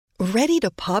Ready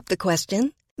to pop the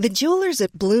question? The jewelers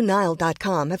at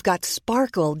BlueNile.com have got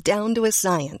sparkle down to a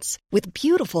science with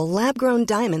beautiful lab-grown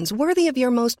diamonds worthy of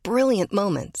your most brilliant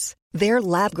moments. Their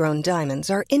lab-grown diamonds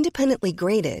are independently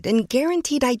graded and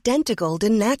guaranteed identical to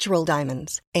natural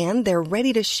diamonds, and they're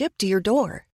ready to ship to your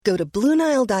door. Go to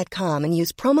BlueNile.com and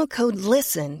use promo code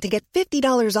LISTEN to get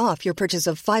 $50 off your purchase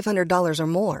of $500 or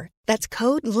more. That's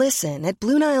code LISTEN at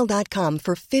BlueNile.com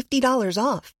for $50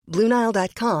 off.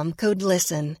 BlueNile.com, code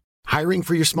LISTEN. Hiring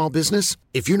for your small business?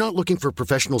 If you're not looking for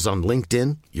professionals on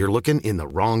LinkedIn, you're looking in the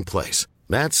wrong place.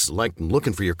 That's like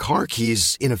looking for your car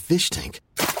keys in a fish tank.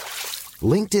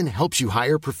 LinkedIn helps you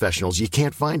hire professionals you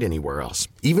can't find anywhere else,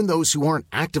 even those who aren't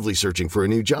actively searching for a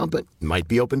new job but might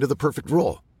be open to the perfect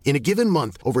role. In a given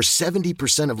month, over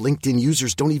 70% of LinkedIn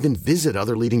users don't even visit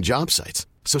other leading job sites.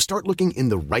 So start looking in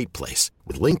the right place.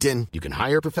 With LinkedIn, you can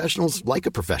hire professionals like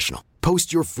a professional.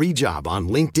 Post your free job on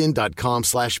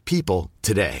linkedin.com/people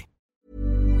today.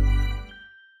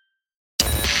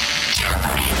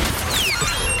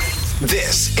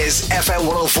 This is FM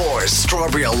 104's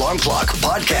Strawberry Alarm Clock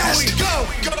Podcast. Here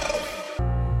we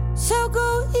go. So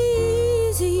go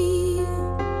easy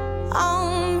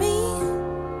on me.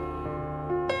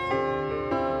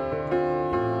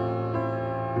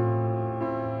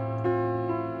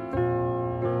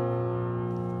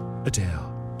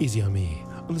 Adele, easy on me,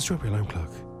 on the Strawberry Alarm Clock.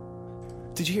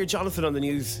 Did you hear Jonathan on the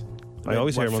news? I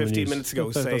always hear him on the news. 15 minutes ago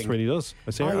saying... That's what he does.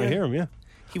 I hear him, yeah.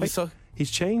 He was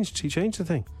He's changed. He changed the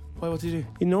thing. Why, what did he do?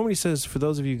 He normally says, for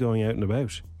those of you going out and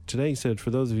about. Today he said,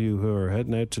 for those of you who are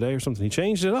heading out today or something. He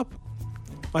changed it up.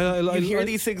 You hear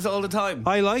these things all the time.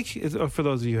 I like it, for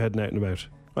those of you heading out and about.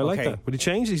 I like that. But he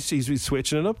changed. He's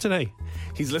switching it up today.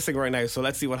 He's listening right now, so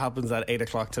let's see what happens at 8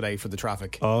 o'clock today for the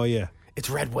traffic. Oh, yeah. It's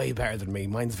read way better than me.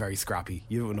 Mine's very scrappy.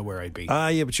 You don't know where I'd be.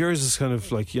 Yeah, but yours is kind of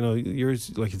like,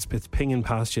 yours, like it's pinging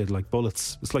past you like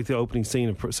bullets. It's like the opening scene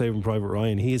of Saving Private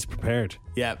Ryan. He is prepared.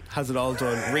 Yeah, has it all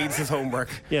done. Reads his homework.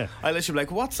 Yeah. I literally be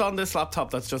like, what's on this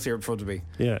laptop that's just here in front of me?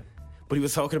 Yeah. But he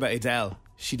was talking about Adele.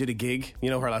 She did a gig.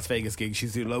 You know her Las Vegas gig.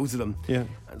 She's doing loads of them. Yeah.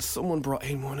 And someone brought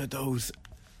in one of those.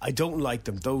 I don't like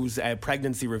them. Those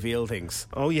pregnancy reveal things.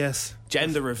 Oh, yes.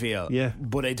 Gender reveal. Yeah.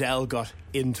 But Adele got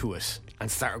into it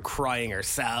and started crying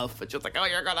herself. It's just like, oh,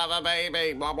 you're going to have a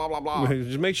baby, blah, blah, blah, blah.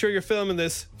 Just make sure you're filming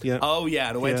this. Yeah. Oh, yeah,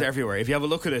 and it went everywhere. If you have a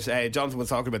look at it, Jonathan was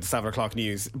talking about the 7 o'clock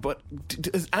news. But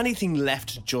is anything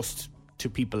left just to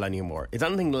people anymore? Is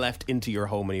anything left into your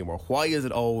home anymore? Why is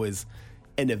it always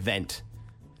an event?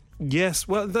 Yes,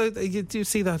 well, you do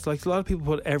see that. Like, a lot of people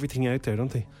put everything out there,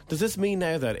 don't they? Does this mean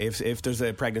now that if there's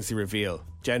a pregnancy reveal,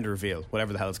 gender reveal,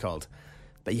 whatever the hell it's called,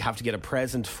 that you have to get a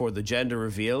present for the gender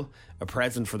reveal, a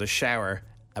present for the shower,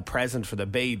 a present for the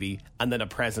baby, and then a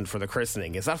present for the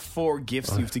christening? Is that 4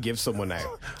 gifts you have to give someone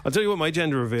now? I'll tell you what my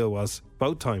gender reveal was,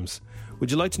 both times. Would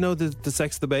you like to know the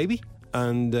sex of the baby?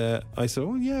 And I said,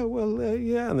 oh, yeah, well,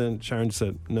 yeah. And then Sharon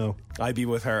said, no. I'd be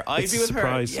with her. It's a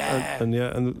surprise. Yeah.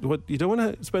 And what, you don't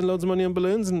want to spend loads of money on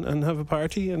balloons and have a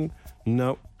party? And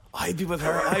no. I'd be with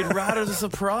her. I'd rather the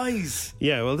surprise.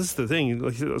 Yeah, well, this is the thing.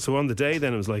 Like, so on the day,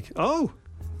 then it was like, oh,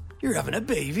 you're having a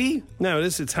baby. Now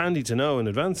it's handy to know in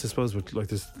advance, I suppose. With like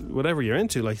this, whatever you're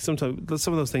into, like sometimes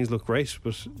some of those things look great,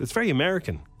 but it's very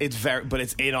American. But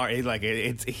it's in our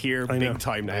it's here big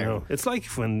time now. I know. It's like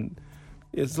when.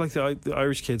 It's like the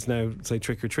Irish kids now say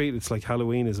trick or treat. It's like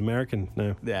Halloween is American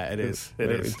now. Yeah, it is.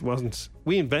 It wasn't.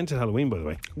 We invented Halloween, by the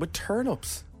way. With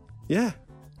turnips. Yeah.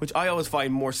 Which I always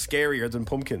find more scarier than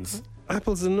pumpkins.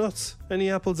 Apples and nuts. Any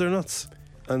apples are nuts.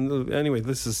 And anyway,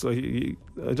 this is like,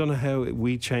 I don't know how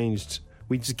we changed.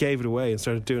 We just gave it away and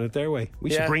started doing it their way. We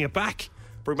should bring it back.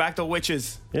 Bring back the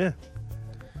witches. Yeah.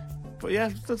 But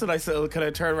yeah, that's a nice little kind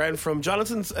of turn around from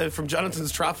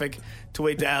Jonathan's traffic to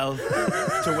Adele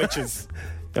to witches.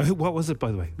 What was it,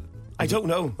 by the way? I don't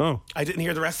know. Oh, I didn't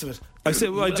hear the rest of it. I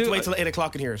said, well, I do wait till 8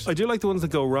 o'clock and hear it. I do like the ones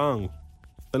that go wrong.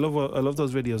 I love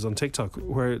those videos on TikTok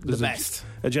where there's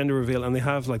a gender reveal and they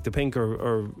have like the pink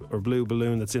or blue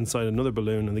balloon that's inside another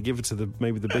balloon and they give it to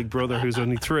maybe the big brother who's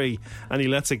only 3 and he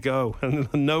lets it go and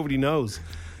nobody knows.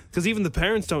 Because even the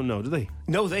parents don't know, do they?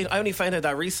 No, I only found out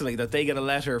that recently, that they get a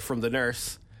letter from the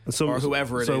nurse or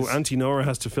whoever it is. So Auntie Nora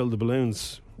has to fill the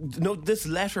balloons. No, this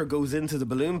letter goes into the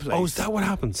balloon place. Oh, is that what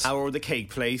happens? Or the cake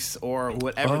place, or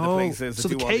whatever the place is. So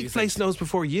the cake place knows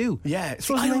before you? Yeah.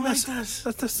 I don't like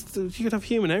that. You could have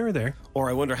human error there. Or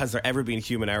I wonder, has there ever been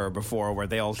human error before where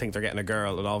they all think they're getting a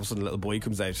girl and all of a sudden a little boy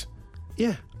comes out?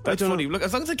 Yeah. That's funny. Look,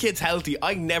 as long as the kid's healthy,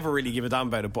 I never really give a damn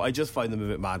about it, but I just find them a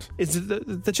bit mad. Is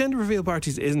it the gender reveal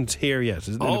parties isn't here yet? Is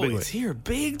it it's here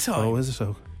big time. Oh, is it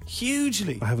so?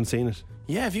 Hugely. I haven't seen it.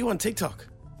 Yeah, if you on TikTok.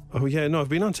 Oh yeah, no, I've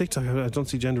been on TikTok. I don't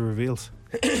see gender reveals.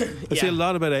 I see a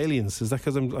lot about aliens. Is that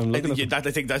because I'm looking at them?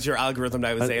 I think that's your algorithm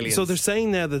now, is aliens. So they're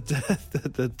saying now that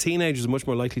the teenagers are much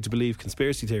more likely to believe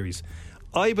conspiracy theories.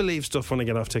 I believe stuff when I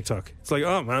get off TikTok. It's like,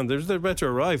 oh man, they're about to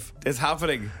arrive. It's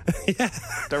happening. Yeah.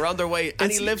 They're on their way.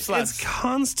 Any lip slaps. It's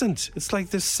constant. It's like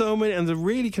there's so many, and they're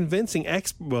really convincing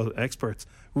experts.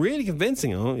 Really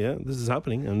convincing. Oh yeah, this is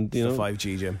happening, and you know,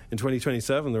 5G, Jim. In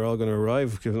 2027, they're all going to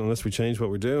arrive unless we change what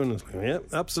we're doing. It's like, yeah,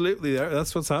 absolutely.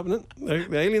 That's what's happening.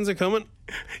 The aliens are coming.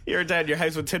 You're down in your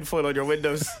house with tinfoil on your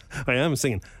windows. I am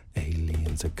singing.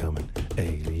 Aliens are coming.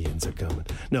 Aliens are coming.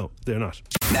 No, they're not.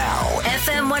 Now,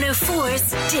 FM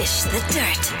 104's Dish the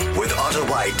Dirt. with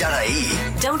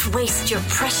Autobuy.ie. Don't waste your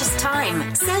precious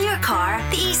time. Sell your car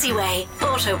the easy way.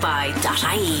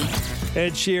 Autobuy.ie.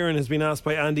 Ed Sheeran has been asked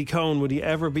by Andy Cohen, would he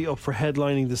ever be up for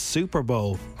headlining the Super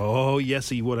Bowl? Oh, yes,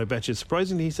 he would, I bet you.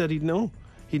 Surprisingly, he said he'd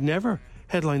never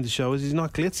headline the show as he's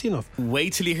not glitzy enough.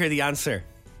 Wait till you hear the answer.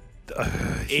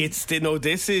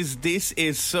 This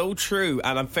is so true,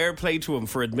 and I'm fair play to him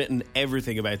for admitting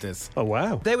everything about this. Oh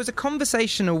wow! There was a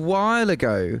conversation a while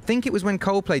ago, I think it was when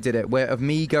Coldplay did it, of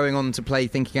me going on to play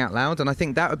Thinking Out Loud, and I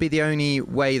think that would be the only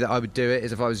way that I would do it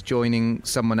is if I was joining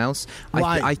someone else.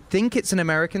 Why? I think it's an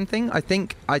American thing. I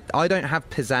think I don't have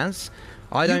pizzazz.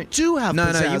 You do have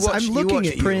pizzazz. You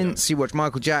watch Prince, you watch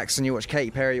Michael Jackson, you watch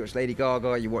Katy Perry, you watch Lady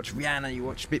Gaga, you watch Rihanna, you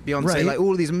watch Beyonce, Right. like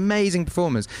all of these amazing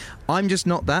performers. I'm just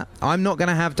not that. I'm not going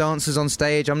to have dancers on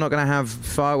stage. I'm not going to have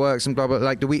fireworks and blah blah.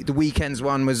 Like the Weeknd's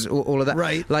one was all of that.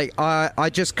 Right. Like I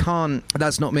just can't.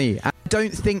 That's not me. I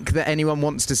don't think that anyone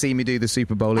wants to see me do the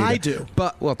Super Bowl either. I do.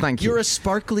 But well, thank you. You're a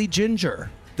sparkly ginger.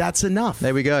 That's enough.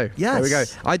 There we go. Yes. There we go.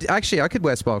 I could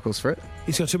wear sparkles for it.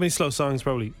 He's got too many slow songs,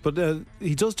 probably. But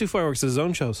he does do fireworks at his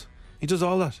own shows. He does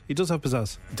all that. He does have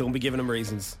pizzazz. Don't be giving him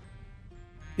reasons.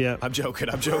 Yeah. I'm joking.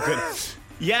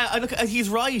 Yeah, look, he's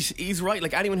right.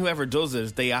 Like anyone who ever does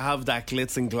it, they have that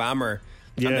glitz and glamour,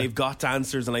 Yeah. and they've got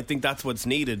dancers, and I think that's what's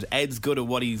needed. Ed's good at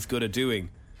what he's good at doing.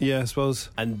 Yeah, I suppose.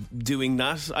 And doing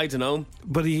that, I don't know.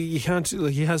 But he can't.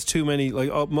 Like, he has too many.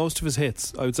 Like most of his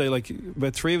hits, I would say, like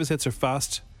about 3 of his hits are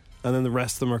fast, and then the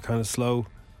rest of them are kind of slow,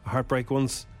 heartbreak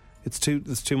ones. It's too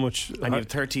much. And you have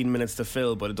 13 minutes to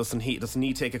fill, but it doesn't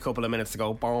need take a couple of minutes to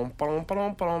go boom, boom,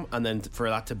 boom, boom, and then for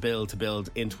that to build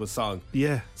into a song.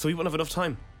 Yeah. So he won't have enough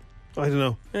time. I don't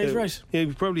know. Yeah, he's right. Yeah, he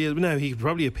could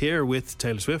probably appear with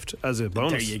Taylor Swift as a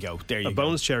bonus. There you go. A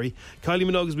bonus cherry. Kylie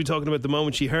Minogue has been talking about the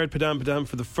moment she heard Padam Padam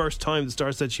for the first time. The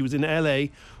star said she was in LA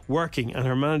working and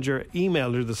her manager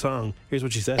emailed her the song. Here's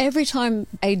what she said. Every time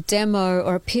a demo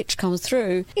or a pitch comes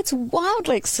through, it's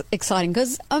wildly exciting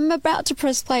because I'm about to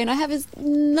press play and I have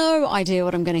no idea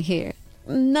what I'm going to hear.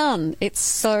 None. It's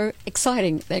so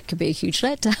exciting. That could be a huge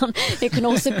letdown. It can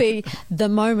also be the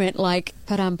moment like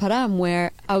Padam Padam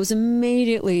where I was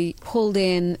immediately pulled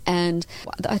in and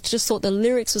I just thought the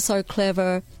lyrics were so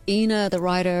clever. Ina, the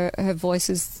writer, her voice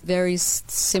is very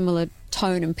similar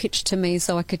tone and pitch to me,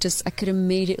 so I could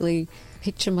immediately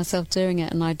picture myself doing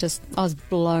it, and I was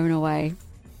blown away.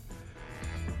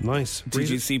 Nice. Did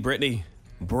you see Britney?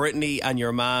 Britney and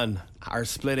your man are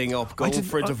splitting up, going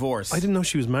for a divorce. I didn't know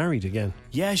she was married again.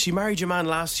 Yeah, she married your man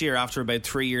last year after about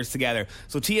 3 years together.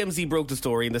 So TMZ broke the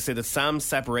story and they said that Sam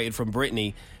separated from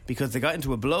Britney because they got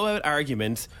into a blowout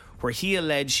argument where he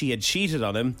alleged she had cheated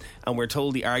on him, and we're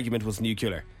told the argument was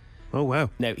nuclear. Oh wow.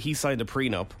 Now, he signed a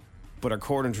prenup, but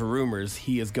according to rumours,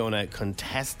 he is going to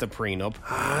contest the prenup.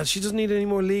 She doesn't need any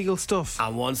more legal stuff.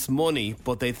 And wants money,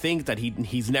 but they think that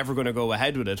he's never going to go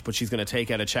ahead with it, but she's going to take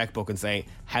out a checkbook and say,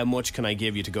 how much can I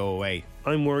give you to go away?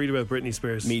 I'm worried about Britney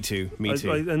Spears. Me too.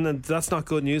 And then that's not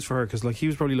good news for her because he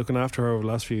was probably looking after her over the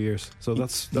last few years. So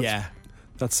that's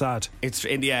sad.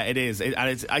 It is.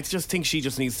 I just think she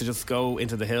just needs to just go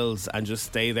into the hills and just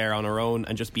stay there on her own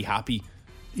and just be happy.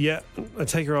 Yeah, I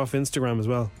take her off Instagram as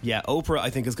well. Yeah, Oprah I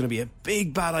think is going to be a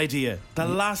big bad idea. The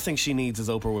last thing she needs is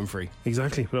Oprah Winfrey.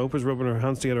 Exactly, but Oprah's rubbing her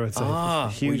hands together, I'd say.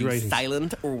 Huge ratings.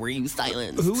 Silent or were you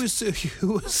silent? Who was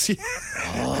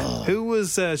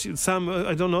Sam?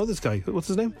 I don't know this guy. What's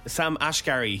his name? Sam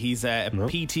Ashgary. He's a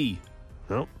PT.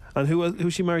 No. And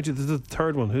who's she married to? The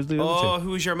third one. Who's the other two?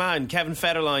 Who's your man? Kevin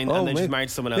Federline, and then she's married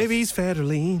to someone else. Maybe he's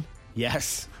Federline.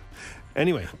 Yes.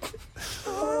 Anyway,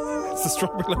 it's the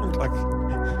Strawberry Alarm Clock.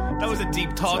 That was a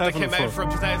deep thought that came out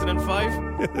from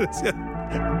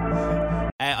 2005.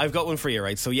 I've got one for you,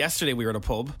 right? So yesterday we were at a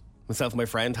pub, myself and my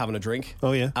friend having a drink.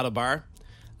 Oh yeah. At a bar,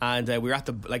 and we were at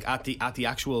the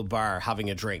actual bar having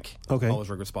a drink. Okay. Always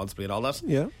drink responsibly and all that.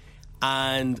 Yeah.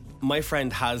 And my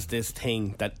friend has this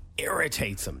thing that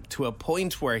irritates him to a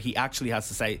point where he actually has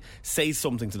to say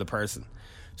something to the person.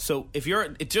 So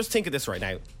just think of this right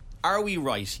now. Are we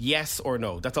right? Yes or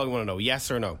no? That's all we want to know. Yes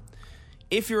or no?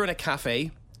 if you're in a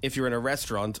cafe, if you're in a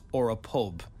restaurant or a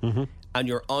pub, and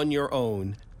you're on your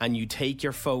own and you take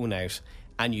your phone out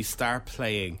and you start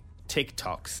playing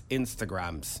TikToks,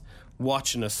 Instagrams,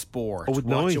 watching a sport, with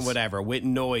watching noise. whatever, with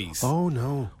noise. Oh,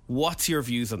 no. What's your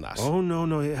views on that? Oh,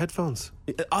 no, headphones.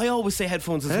 I always say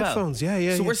headphones as well. Headphones,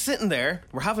 yeah. So we're sitting there,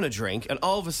 we're having a drink, and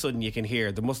all of a sudden you can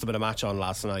hear there must have been a match on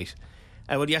last night.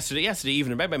 Well, yesterday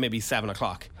evening, maybe 7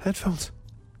 o'clock. Headphones.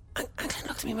 And Glenn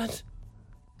looked at me and went,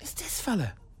 is this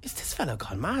fella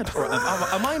gone mad? Or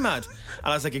am I mad?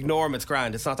 And I was like, ignore him, it's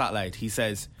grand, it's not that loud. He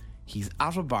says he's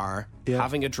at a bar,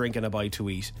 having a drink and a bite to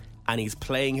eat, and he's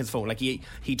playing his phone. Like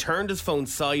he turned his phone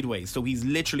sideways, so he's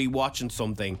literally watching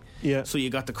something. Yeah. So you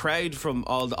got the crowd from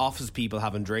all the office people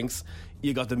having drinks,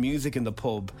 you got the music in the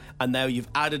pub, and now you've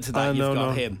added to that, you've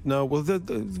got him. No, well,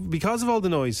 because of all the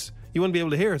noise, you won't be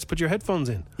able to hear it, so put your headphones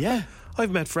in. Yeah.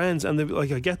 I've met friends, and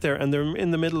I get there, and they're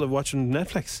in the middle of watching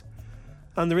Netflix.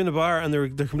 And they're in a bar and they're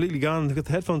completely gone. They've got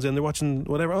the headphones in. They're watching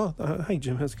whatever. Oh, hi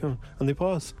Jim, how's it going? And they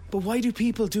pause. But why do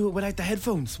people do it without the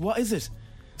headphones? What is it?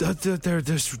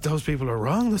 Those people are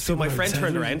wrong. So my friend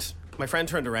turned around.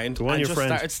 And just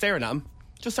started staring at him.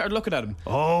 Just started looking at him.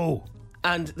 Oh.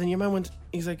 And then your man went,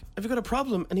 he's like, have you got a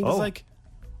problem? And he was like,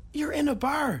 you're in a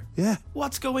bar. Yeah.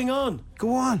 What's going on?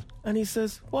 Go on. And he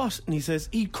says, what? And he says,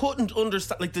 he couldn't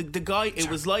understand. Like the guy, it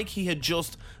was like he had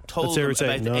just told him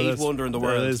about the eighth wonder in the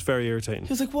world. That is very irritating. He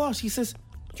was like, what? He says,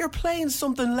 you're playing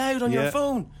something loud on your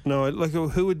phone. No, like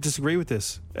who would disagree with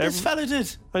this? This fella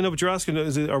did. I know, but you're asking,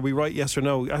 are we right, yes or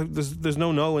no? There's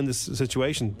no in this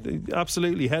situation.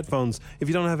 Absolutely, headphones. If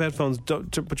you don't have headphones,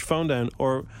 put your phone down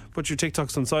or put your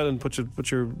TikToks on silent. Put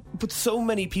your. But so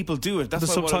many people do it. That's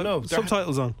what I want to know.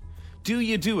 Subtitles on. Do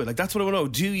you do it? Like, that's what I want to know.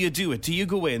 Do you do it? Do you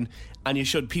go in and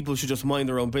people should just mind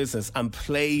their own business and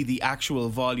play the actual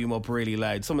volume up really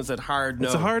loud? Someone said hard no.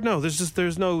 It's a hard no.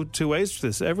 There's no two ways to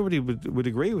this. Everybody would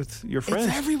agree with your friend.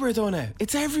 It's everywhere though now.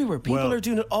 It's everywhere. People are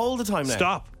doing it all the time now.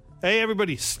 Stop. Hey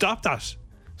everybody, stop that.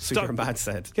 So your man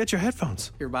said. Get your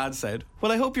headphones. Your man said.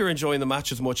 Well, I hope you're enjoying the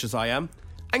match as much as I am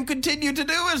and continue to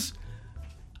do it.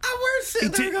 And we're sitting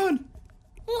there going,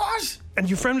 what? And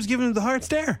your friend was giving him the hard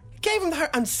stare. Gave him the heart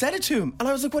and said it to him, and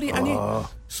I was like,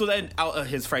 "What?" So then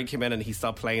his friend came in and he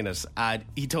stopped playing it, and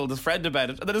he told his friend about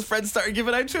it, and then his friend started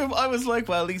giving out to him. I was like,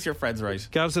 "Well, at least your friend's right."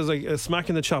 Gav says, like,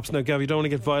 smacking the chops. Now, Gav, you don't want to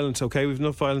get violent, okay? We've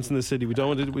enough violence in the city. We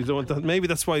don't want that. Maybe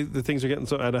that's why the things are getting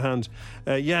so out of hand.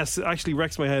 Yes, actually,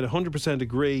 wrecks my head. 100%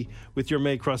 agree with your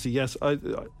mate Crossy. Yes,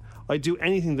 I do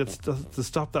anything to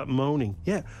stop that moaning.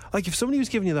 Yeah, like if somebody was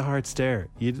giving you the hard stare,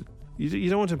 you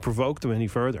don't want to provoke them any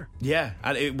further. Yeah,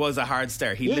 and it was a hard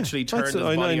stare. He literally turned his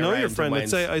body around. I know your friend. I'd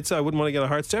say I wouldn't want to get a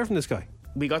hard stare from this guy.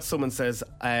 We got someone says,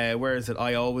 where is it?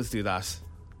 I always do that.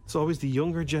 It's always the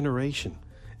younger generation.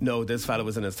 No, this fella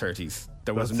was in his 30s.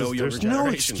 There was no younger generation. There's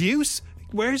no excuse.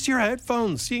 Where's your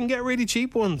headphones? You can get really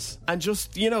cheap ones. And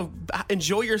just,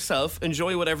 enjoy yourself.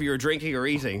 Enjoy whatever you're drinking or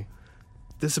eating.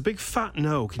 There's a big fat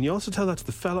no. Can you also tell that to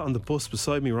the fella on the bus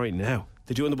beside me right now?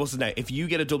 They're doing the buses now. If you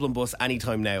get a Dublin bus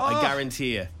anytime now, I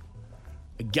guarantee you.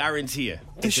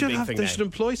 They should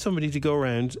employ somebody to go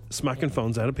around smacking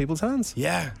phones out of people's hands.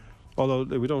 Yeah. Although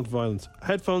we don't have violence.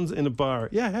 Headphones in a bar.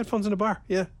 Yeah, headphones in a bar.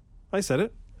 Yeah, I said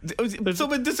it.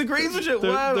 Someone disagrees with you.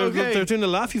 They're doing a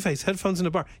laughy face. Headphones in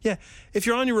a bar. Yeah, if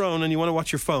you're on your own and you want to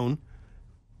watch your phone,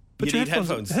 you need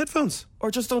headphones.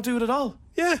 Or just don't do it at all.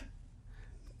 Yeah.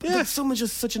 Yeah. But someone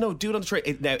just such a no. Do it on the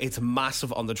train. Now it's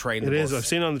massive on the train. It is. I've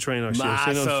seen it on the train actually.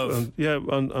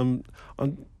 Massive.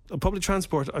 On public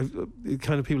transport,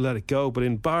 kind of people let it go, but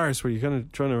in bars where you're kind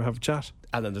of trying to have a chat,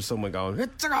 and then there's someone going.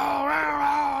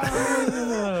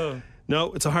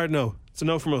 No, it's a hard no. It's a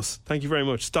no from us. Thank you very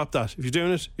much. Stop that. If you're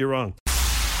doing it, you're wrong.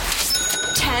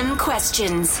 10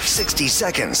 questions. 60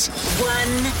 seconds.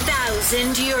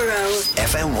 €1,000.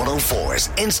 FM 104's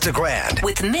Instagram.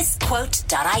 With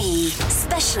misquote.ie.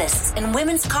 Specialists in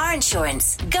women's car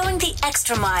insurance. Going the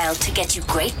extra mile to get you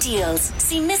great deals.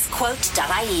 See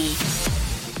misquote.ie.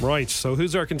 Right, so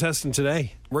who's our contestant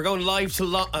today? We're going live to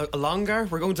Longar.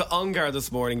 We're going to Ongar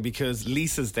this morning because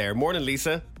Lisa's there. Morning,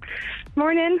 Lisa.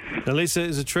 Morning. Now, Lisa,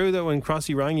 is it true that when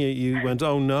Crossy rang you, you went,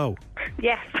 oh no?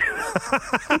 Yes.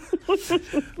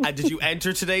 And did you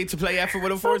enter today to play FM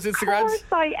 104's Instagram? Of course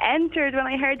I entered when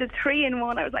I heard the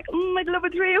 3-in-1. I was like, I'd love a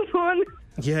 3-in-1.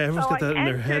 Yeah, everyone's got that in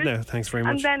their head now. Thanks very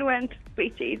much. And then went,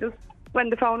 sweet Jesus, when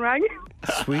the phone rang.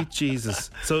 Sweet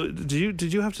Jesus. So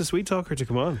did you have to sweet talk her to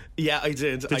come on? Yeah, I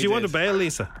did. Did you want to bail,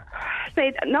 Lisa?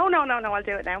 No, I'll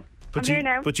do it now. I'm here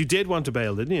now. But you did want to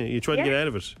bail, didn't you? You tried to get out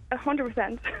of it.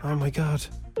 100%. Oh my God.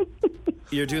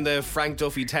 You're doing the Frank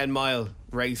Duffy 10-mile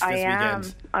race this weekend. I am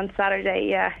on Saturday.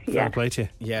 Yeah. Fair play to you.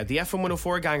 Yeah, the FM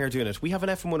 104 gang are doing it. We have an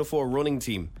FM 104 running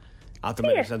team at the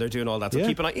minute, and they're doing all that. So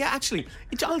keep an eye. Yeah, actually,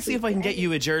 I'll see if I can get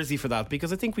you a jersey for that,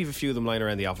 because I think we've a few of them lying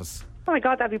around the office. Oh my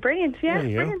God, that'd be brilliant. Yeah, there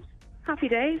you brilliant. Happy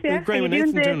days. Yeah. Graham and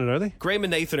Nathan doing it, are they? Graham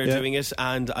and Nathan are doing it,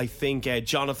 and I think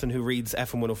Jonathan, who reads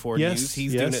FM 104 News,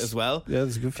 he's doing it as well. Yeah,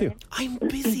 there's a good few. I'm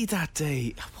busy that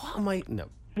day. What am I? No.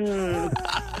 You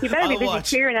better be busy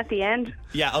cheering at the end.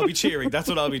 Yeah, I'll be cheering. That's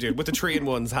what I'll be doing with the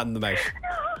 3-in-1s, handing them out.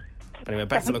 Anyway,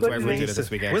 best of luck to everyone doing it this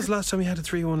weekend. When's the last time you had a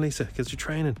 3-in-1, Lisa? Because you're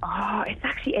training. Oh, it's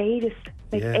actually ages.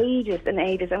 Ages and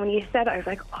ages. And when you said it, I was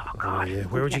like, oh God. Yeah.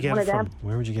 Where would you get it from?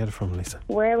 Where would you get it from, Lisa?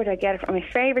 Where would I get it from? My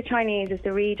favourite Chinese is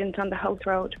the Regent on the House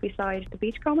Road beside the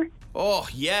Beachcomber. Oh,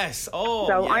 yes. Oh,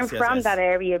 so yes, I'm from that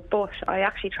area, but I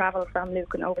actually travel from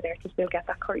Lucan over there to still get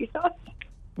that curry sauce.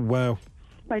 Wow.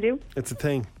 I do. It's a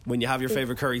thing. When you have your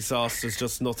favourite curry sauce, there's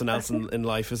just nothing else in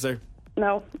life, is there?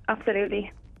 No,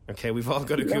 absolutely. Okay, we've all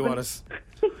got a clue on us.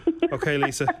 Okay,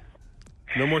 Lisa.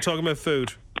 No more talking about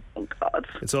food. Oh, God.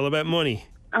 It's all about money.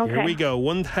 Okay. Here we go.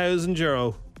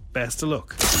 €1,000. Best of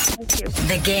luck. Thank you.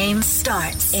 The game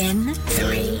starts in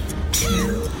 3, 2,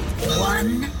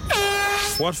 1.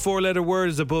 What 4-letter word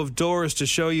is above doors to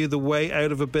show you the way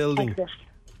out of a building? Exit.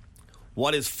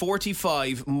 What is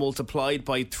 45 multiplied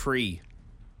by 3?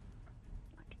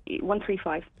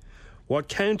 135. What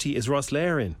county is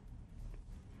Rosslare in?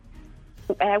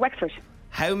 Wexford.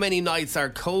 How many nights are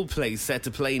Coldplay set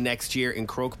to play next year in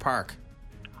Croke Park?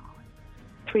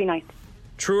 3 nights.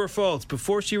 True or false?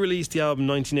 Before she released the album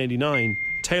 1989,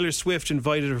 Taylor Swift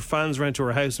invited her fans round to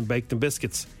her house and baked them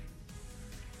biscuits.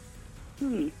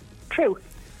 True.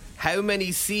 How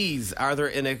many C's are there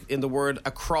in the word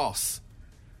across?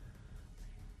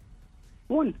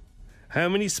 1. How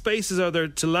many spaces are there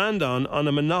to land on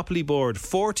a Monopoly board?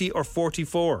 40 or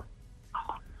 44?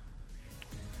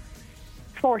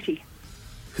 40.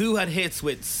 Who had hits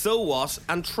with So What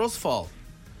and Trustfall?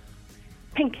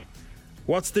 Pink.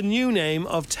 What's the new name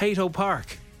of Tato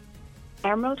Park?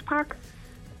 Emerald Park.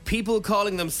 People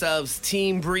calling themselves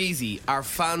Team Breezy are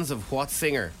fans of what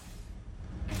singer?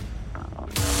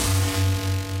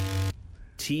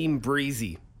 Team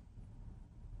Breezy.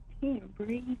 Team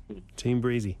Breezy. Team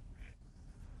Breezy.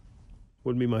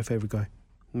 Wouldn't be my favourite guy.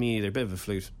 Me either. Bit of a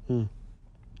flute.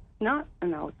 No,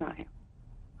 it's not him.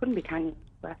 Couldn't be Kanye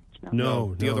West.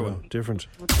 No, the other one. Different.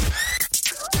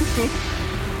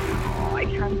 I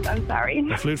can't. I'm sorry.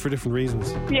 A flute for different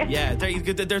reasons. Yeah.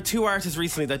 There are 2 artists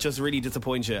recently that just really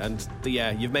disappoint you, and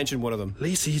you've mentioned one of them.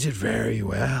 Lisa, you did very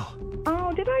well.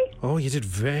 Oh, did I? Oh, you did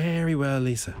very well,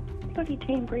 Lisa. Bloody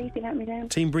Team Breezy let me down.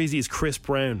 Team Breezy is Chris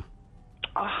Brown.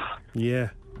 Oh. Yeah.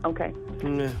 Okay.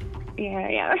 Yeah.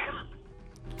 Yeah.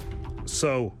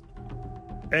 So,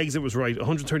 Exit was right.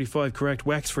 135 correct.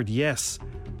 Wexford, yes.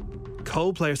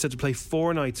 Coldplay are set to play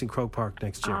 4 nights in Croke Park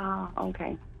next year.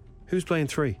 Okay. Who's playing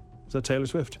 3? Is that Taylor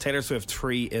Swift? Taylor Swift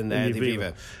 3 in the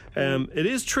Aviva. It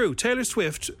is true. Taylor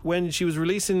Swift, when she was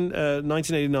releasing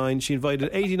 1989, she invited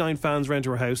 89 fans round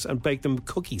to her house and baked them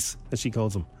cookies, as she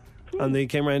calls them. And they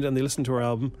came around and they listened to her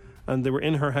album, and they were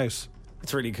in her house.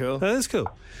 It's really cool. That is cool.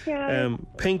 Yeah.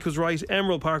 Pink was right.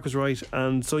 Emerald Park was right.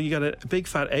 And so you got a big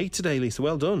fat 8 today, Lisa.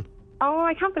 Well done. Oh,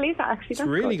 I can't believe that, actually. It's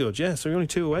really good, yeah. So you're only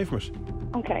 2 away from it.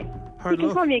 Okay. Hard you can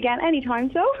luck. call me again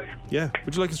anytime, so. Yeah.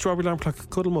 Would you like a strawberry alarm clock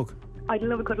cuddle mug? I'd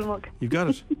love a cuddle mug. You've got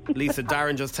it. Lisa,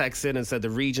 Darren just texted in and said the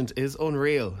Regent is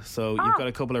unreal. So you've got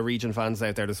a couple of Regent fans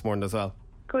out there this morning as well.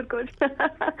 Good.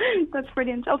 That's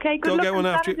brilliant. Okay, good Go luck get one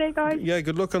on after. Saturday, guys. Yeah,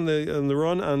 good luck on the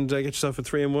run, and get yourself a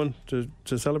 3-in-1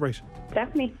 to celebrate.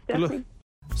 Definitely. Good luck.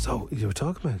 So you were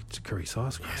talking about curry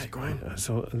sauce. Yeah, go on.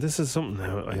 So this is something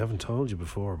now I haven't told you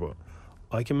before, but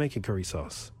I can make a curry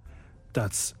sauce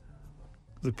that's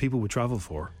the people would travel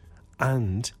for,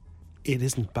 and it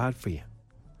isn't bad for you.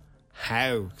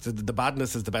 How? The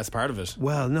badness is the best part of it.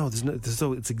 Well, no,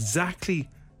 so it's exactly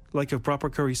like a proper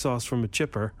curry sauce from a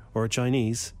chipper or a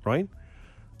Chinese, right?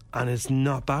 And it's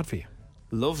not bad for you.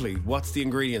 Lovely. What's the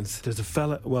ingredients? There's a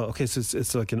fella. Well, okay, so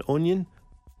it's like an onion,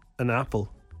 an apple,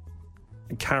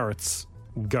 carrots,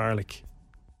 garlic,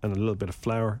 and a little bit of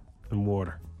flour and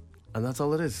water. And that's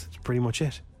all it is? It's pretty much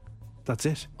it. That's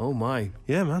it. Oh my.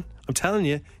 Yeah, man. I'm telling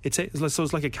you, it's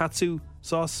like a katsu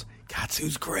sauce.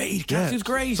 Katsu's great. Katsu's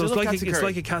great. So it's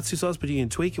like a katsu sauce, but you can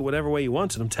tweak it whatever way you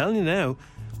want. And I'm telling you now,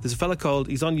 there's a fella called,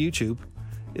 he's on YouTube,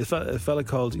 a fella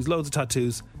called, he's loads of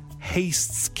tattoos,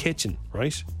 Haste's Kitchen,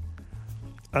 right?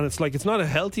 And it's like, it's not a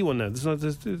healthy one now. There's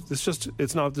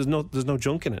no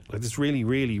junk in it. Like, it's really,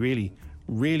 really, really,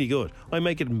 really good. I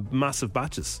make it in massive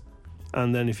batches.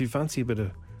 And then if you fancy a bit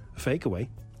of a fake away,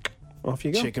 off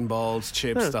you go. Chicken balls,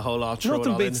 chips, the whole lot.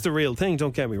 Nothing beats the real thing,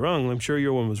 don't get me wrong. I'm sure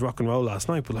your one was rock and roll last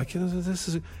night, but like, this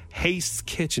is Haste's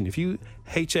Kitchen. If you,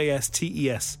 Hastes,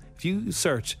 if you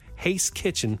search Haste's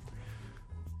Kitchen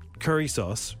curry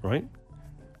sauce, right?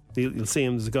 You'll see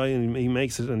him, there's a guy and he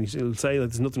makes it and he'll say that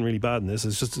there's nothing really bad in this.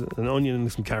 It's just an onion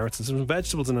and some carrots and some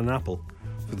vegetables and an apple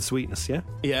for the sweetness, yeah?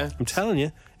 Yeah. I'm telling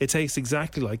you, it tastes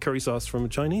exactly like curry sauce from a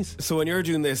Chinese. So when you're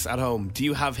doing this at home, do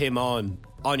you have him on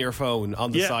your phone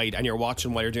on the side and you're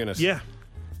watching while you're doing it? Yeah.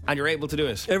 And you're able to do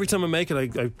it? Every time I make it, I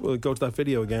go to that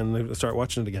video again and I start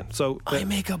watching it again. So I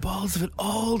make up balls of it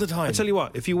all the time. I tell you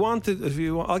what, if you want it,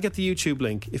 I'll get the YouTube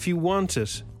link. If you want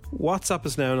it, WhatsApp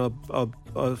us now and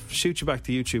I'll shoot you back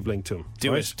the YouTube link to him.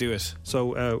 Do it.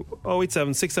 So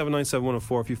 087 6797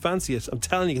 104 if you fancy it. I'm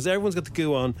telling you, because everyone's got the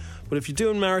goo on. But if you're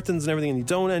doing marathons and everything and you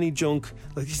don't want any junk,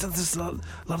 like there's a lot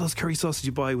of those curry sauces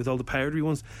you buy with all the powdery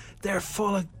ones, they're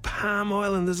full of palm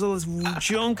oil and there's all this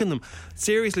junk in them.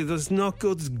 Seriously, there's not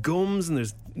good. There's gums and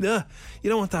there's you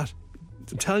don't want that.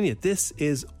 I'm telling you, this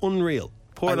is unreal.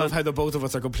 I love how the both of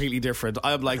us are completely different.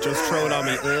 I'm like, just throw it on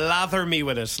me, lather me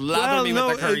with it, with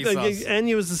the curry sauce.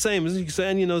 Enya was the same, isn't she? So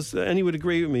Enya would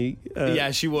agree with me. Yeah,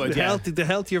 she would. The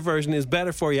healthier version is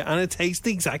better for you, and it tastes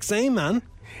the exact same, man.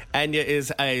 Enya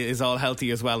is all healthy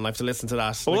as well, and I have to listen to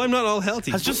that. Oh, I'm not all healthy.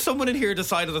 Has just someone in here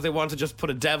decided that they want to just put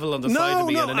a devil on the side of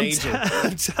me and an angel?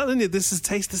 I'm telling you, this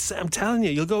tastes the same. I'm telling you,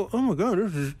 you'll go, oh my god,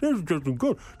 this is good.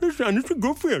 This is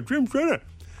good for you. Jim said it.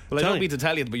 Well, I don't mean to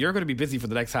tell you, but you're going to be busy for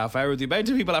the next half hour. The amount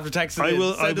of people after texting I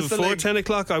will before 10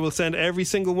 o'clock, I will send every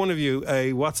single one of you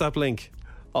a WhatsApp link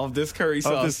of this curry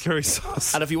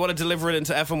sauce. And if you want to deliver it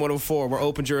into FM 104, we're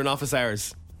open during office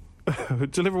hours.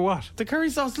 Deliver what? The curry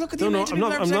sauce. Look at the amount of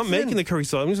people I'm not making the curry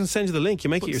sauce. I'm just going to send you the link. You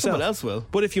make it yourself. Someone else will.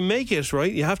 But if you make it,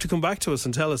 right, you have to come back to us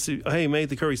and tell us, hey, I made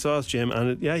the curry sauce, Jim.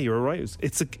 And you were right.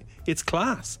 It's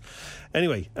class.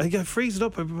 Anyway, I freeze it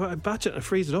up. I batch it and I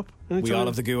freeze it up. We all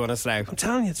have the goo on us now. I'm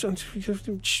telling you, it's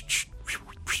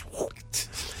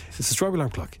the Strawberry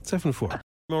Alarm Clock. It's FM4.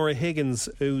 Maura Higgins,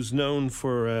 who's known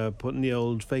for putting the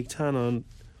old fake tan on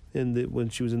when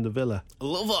she was in the villa.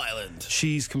 Love Island.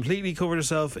 She's completely covered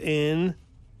herself in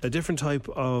a different type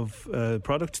of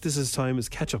product. This time is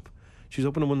ketchup. She's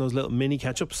opening one of those little mini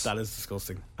ketchups. That is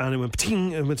disgusting. And it went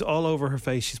pting, and went all over her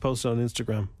face. She's posted on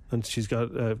Instagram. And she's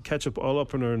got ketchup all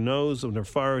up in her nose, on her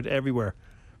forehead, everywhere.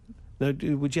 Now,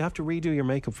 would you have to redo your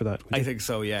makeup for that? I think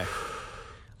so, yeah.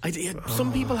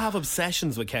 Some people have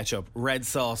obsessions with ketchup. Red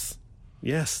sauce.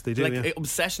 Yes, they do.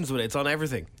 Obsessions with it. It's on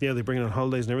everything. Yeah, they bring it on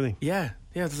holidays and everything. Yeah.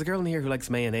 There's a girl in here who likes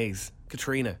mayonnaise,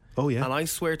 Katrina. Oh, yeah. And I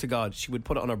swear to God, she would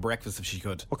put it on her breakfast if she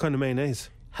could. What kind of mayonnaise?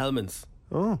 Hellmann's.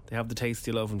 Oh. They have the taste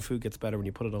you love, and food gets better when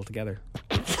you put it all together.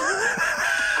 It's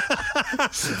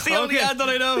the only ad that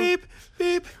I know. Beep,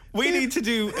 beep. We need to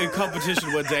do a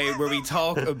competition one day where we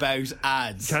talk about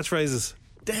ads. Catchphrases.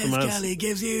 Des Kelly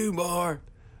gives you more.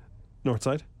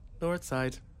 Northside.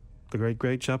 The great,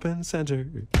 great shopping centre.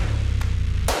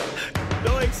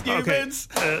 No excuses.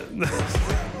 Okay.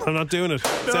 I'm not doing it.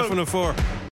 It's F104.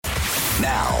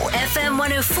 Now, FM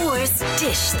 104's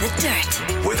Dish the Dirt.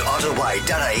 With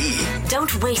Autobuy.ie.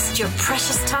 Don't waste your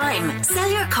precious time.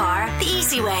 Sell your car the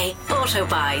easy way.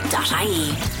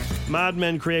 Autobuy.ie. Mad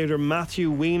Men creator Matthew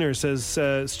Weiner says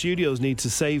studios need to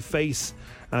save face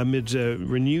amid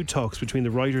renewed talks between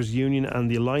the Writers' Union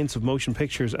and the Alliance of Motion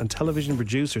Pictures and Television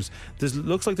Producers.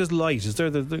 Looks like there's light. Is there?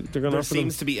 They're going to There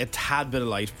seems to be a tad bit of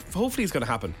light. Hopefully it's going to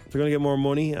happen. They're going to get more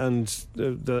money, and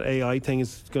the AI thing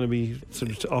is going to be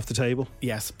sort of off the table.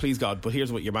 Yes, please God. But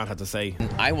here's what your man had to say.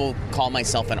 I will call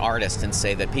myself an artist and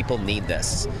say that people need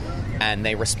this, and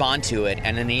they respond to it,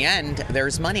 and in the end,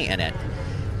 there's money in it.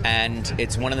 And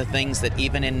it's one of the things that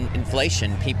even in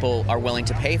inflation, people are willing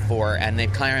to pay for, and they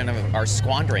kind of are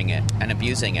squandering it and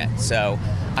abusing it. So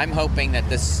I'm hoping that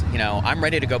this, I'm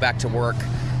ready to go back to work.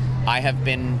 I have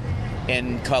been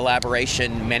in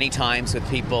collaboration many times with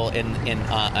people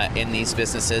in these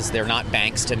businesses. They're not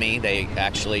banks to me. They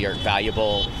actually are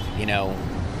valuable,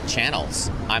 channels.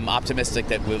 I'm optimistic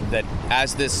that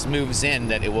as this moves in,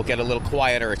 that it will get a little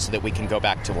quieter so that we can go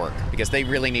back to work, because they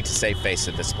really need to save face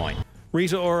at this point.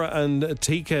 Rita Ora and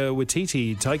Taika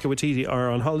Waititi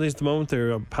are on holidays at the moment.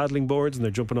 They're on paddling boards and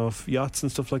they're jumping off yachts and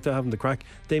stuff like that, having the crack.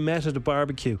 They met at a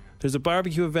barbecue. There's a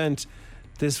barbecue event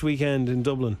this weekend in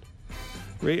Dublin.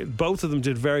 Both of them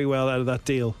did very well out of that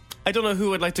deal. I don't know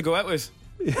who I'd like to go out with.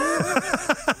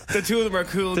 The two of them are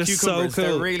cool. They're cucumbers. So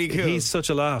cool. They're really cool. He's such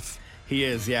a laugh. He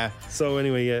is, yeah. So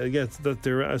anyway, that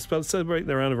they're celebrating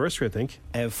their anniversary, I think.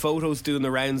 Photos doing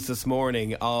the rounds this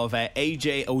morning of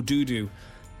AJ Odudu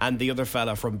and the other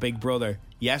fella from Big Brother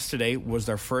yesterday was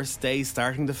their first day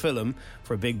starting the film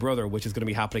for Big Brother, which is going to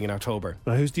be happening in October.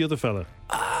 Now, who's the other fella?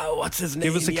 What's his name?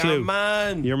 Give us a clue. Your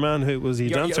man. Your man, who was he a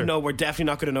dancer? No, we're definitely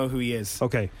not going to know who he is.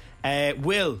 Okay.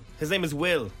 Will. His name is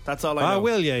Will. That's all I know.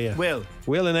 Will, yeah.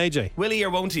 Will and AJ. Will he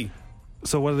or won't he?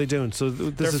 So what are they doing? So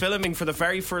they're filming for the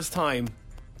very first time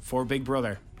for Big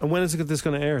Brother. And when is this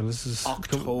going to air? This is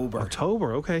October.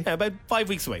 October, okay. Yeah, about 5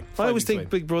 weeks away. I always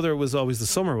think Big Brother was always the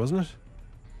summer, wasn't it?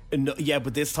 No, yeah,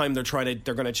 but this time they're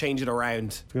going to change it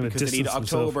around because they need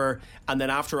October, and then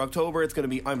after October it's going to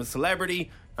be I'm a Celebrity,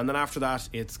 and then after that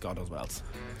it's God knows what else.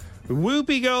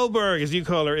 Whoopi Goldberg, as you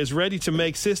call her, is ready to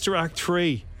make Sister Act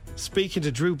 3. Speaking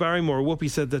to Drew Barrymore, Whoopi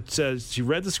said that she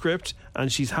read the script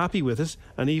and she's happy with it,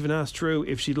 and even asked Drew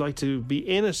if she'd like to be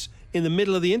in it in the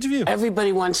middle of the interview.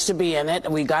 Everybody wants to be in it.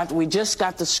 We just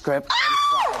got the script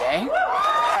on Friday.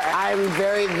 I'm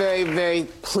very, very, very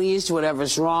pleased.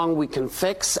 Whatever's wrong, we can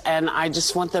fix, and I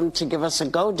just want them to give us a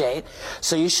go date.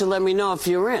 So you should let me know if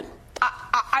you're in.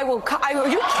 I will. Are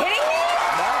you kidding me?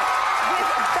 No. With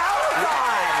bells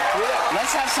on.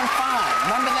 Let's have some fun.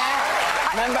 Remember that?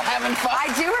 Remember having fun? I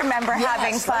do remember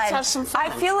having fun. Let's have some fun.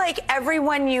 I feel like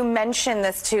everyone you mention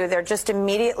this to, they're just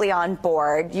immediately on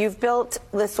board. You've built,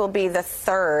 this will be the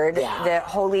third, the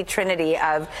holy trinity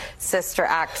of Sister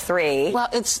Act 3. Well,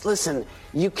 listen,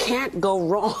 you can't go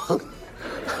wrong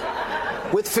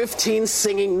with 15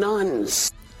 singing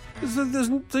nuns.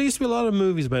 There used to be a lot of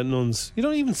movies about nuns. You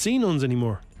don't even see nuns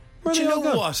anymore. Do you know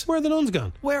what? Where are the nuns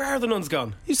gone? Where are the nuns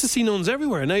gone? You used to see nuns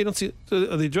everywhere. Now you don't see.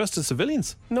 Are they dressed as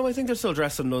civilians? No, I think they're still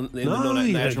dressed in the nun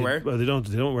outerwear. Well, they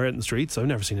don't wear it in the streets. I've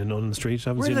never seen a nun in the street.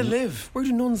 Where do they live? Where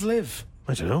do nuns live?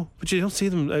 I don't know. But you don't see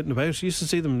them out and about. You used to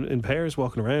see them in pairs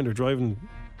walking around or driving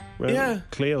around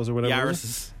Clios or whatever.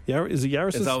 Yaris's. Is it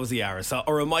Yaris's? It's always a Yaris.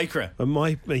 Or a Micra.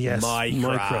 Yes.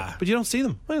 Micra. But you don't see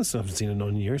them. I haven't seen a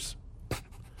nun in years.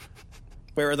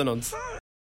 Where are the nuns?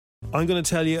 I'm going to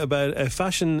tell you about a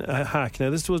fashion hack. Now,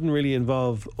 this doesn't really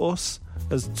involve us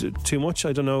as too much.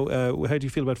 I don't know. How do you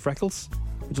feel about freckles?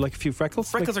 Would you like a few freckles?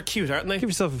 Freckles are cute, aren't they? Give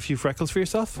yourself a few freckles for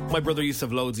yourself. My brother used to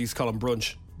have loads. He used to call them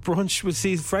brunch. Brunch would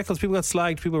see freckles. People got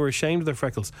slagged. People were ashamed of their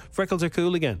freckles. Freckles are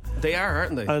cool again. They are,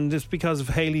 aren't they? And it's because of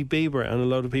Hailey Bieber and a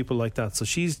load of people like that. So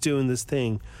she's doing this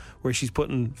thing where she's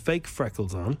putting fake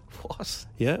freckles on. What?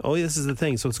 Yeah. Oh, this is the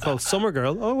thing. So it's called Summer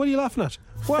Girl. Oh, what are you laughing at?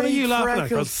 What fake are you laughing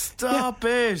freckles, at? Stop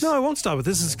it. No, I won't stop it.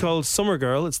 This is called Summer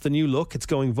Girl. It's the new look. It's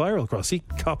going viral, Crossy.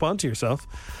 Cop onto yourself.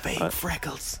 Fake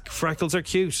freckles. Freckles are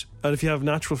cute. And if you have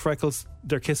natural freckles,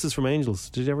 they're kisses from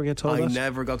angels. Did you ever get told that? I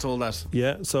never got told that.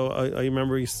 Yeah, so I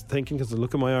remember thinking, because I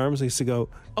look at my arms, I used to go,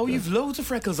 oh, you've loads of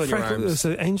freckles on your arms.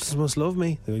 So angels must love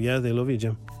me. They go, yeah, they love you,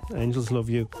 Jim. Angels love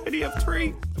you. Why do you have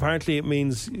 3? Apparently it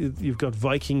means you've got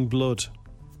Viking blood.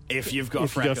 If you've got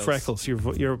freckles.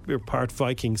 You're part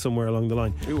Viking somewhere along the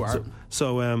line. You are.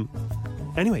 So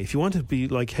anyway, if you want to be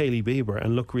like Hailey Bieber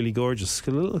and look really gorgeous,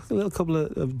 a little couple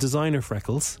of designer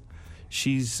freckles.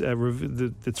 She's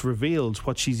it's revealed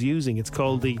what she's using. It's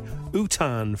called the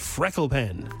Utan Freckle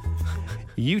Pen.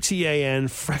 UTAN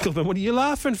Freckle Pen. What are you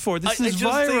laughing for? This is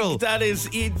viral. Think that is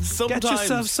sometimes. Get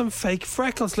yourself some fake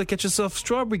freckles. Like, get yourself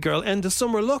Strawberry Girl. End of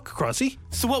summer look, Crossy.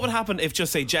 So what would happen if,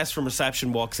 just say, Jess from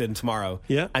reception walks in tomorrow,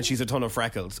 and she's a ton of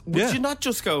freckles? Would you not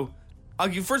just go?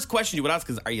 Your first question you would ask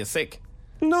is, "Are you sick?"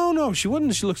 No, she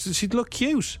wouldn't. She'd look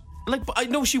cute. Like, I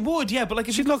know she would, yeah, but like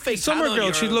if she'd look fake summer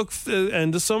girl, she'd look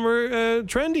end of summer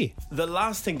trendy. The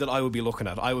last thing that I would be looking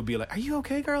at, I would be like, "Are you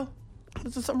okay, girl?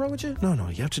 Is there something wrong with you?" No,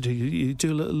 you have to do. You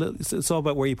do a little. It's all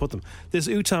about where you put them. This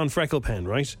Utan Freckle Pen,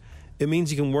 right? It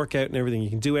means you can work out and everything.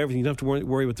 You can do everything. You don't have to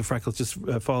worry about the freckles just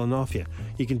falling off you.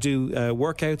 You can do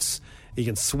workouts. You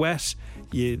can sweat.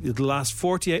 It'll last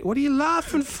 48. What are you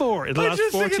laughing for? It'll last 48.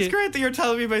 I just think it's great that you're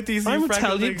telling me about these new freckle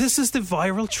telling you, things. this is the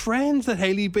viral trend that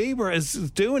Hailey Bieber is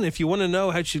doing. If you want to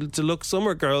know how to look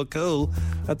summer girl cool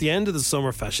at the end of the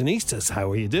summer fashionistas, how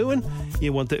are you doing?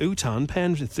 You want the Utan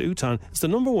pen. It's the Utan. It's the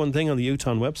number one thing on the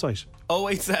Utan website.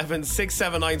 087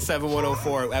 6797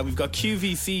 104. We've got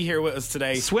QVC here with us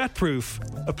today.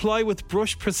 Sweatproof. Apply with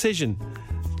brush precision.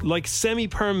 Like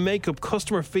semi-perm makeup,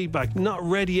 customer feedback not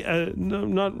ready,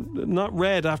 not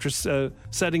red after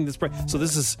setting the spray. So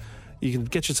this is, you can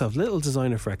get yourself little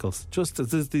designer freckles. This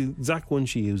is the exact one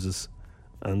she uses,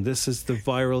 and this is the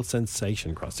viral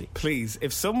sensation, Crossy. Please,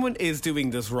 if someone is doing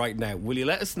this right now, will you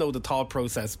let us know the thought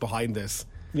process behind this?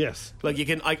 Yes. Like, you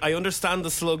can, I understand the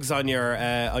slugs on your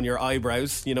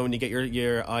eyebrows. You know, when you get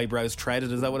your eyebrows treaded,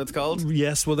 is that what it's called?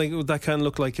 Yes. Well, that can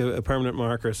look like a permanent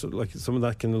marker. So, like, some of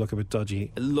that can look a bit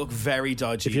dodgy. Look very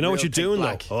dodgy. If you know what you're doing,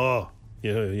 though.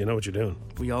 you know what you're doing.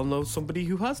 We all know somebody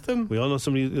who has them. We all know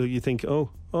somebody you think, oh,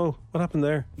 what happened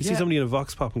there? You see somebody in a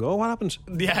Vox Pop and go, oh, what happened?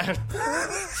 Yeah.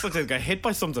 Something got hit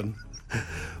by something.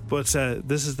 But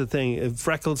this is the thing.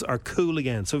 Freckles are cool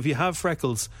again. So if you have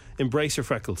freckles, embrace your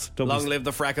freckles. Long live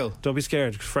the freckle. Don't be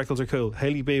scared. Freckles are cool.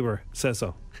 Hailey Bieber says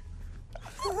so.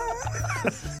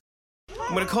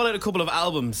 I'm going to call out a couple of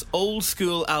albums. Old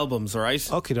school albums, all right?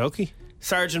 Okie dokie.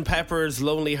 Sgt. Pepper's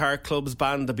Lonely Heart Club's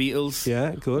Band, The Beatles.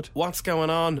 Yeah, good. What's Going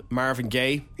On? Marvin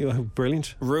Gaye. Yeah,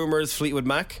 brilliant. Rumours, Fleetwood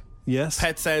Mac. Yes.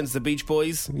 Pet Sounds, The Beach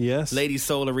Boys. Yes. Lady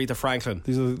Soul, Aretha Franklin.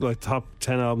 These are like top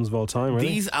 10 albums of all time, right?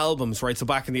 These albums, right, so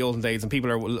back in the olden days, and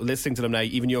people are listening to them now,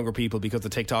 even younger people, because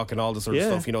of TikTok and all this sort of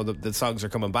stuff, you know, the songs are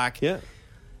coming back. Yeah.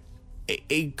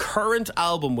 A current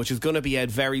album, which is going to be out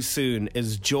very soon,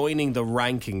 is joining the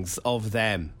rankings of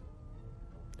them.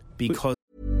 Because...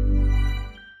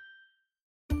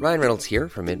 Ryan Reynolds here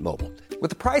from Mint Mobile. With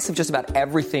the price of just about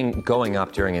everything going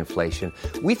up during inflation,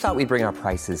 we thought we'd bring our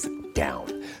prices down.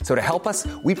 So to help us,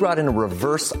 we brought in a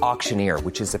reverse auctioneer,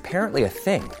 which is apparently a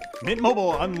thing. Mint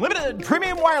Mobile Unlimited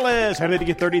Premium Wireless. How to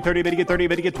get 30, 30, bit to get 30,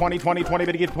 bit to get 20, 20, 20,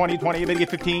 bit to get 20, 20, bit to get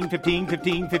 15, 15,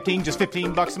 15, 15, just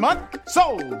 $15 a month?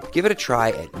 Sold! Give it a try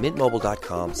at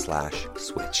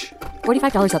mintmobile.com/switch.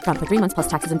 $45 up front for 3 months plus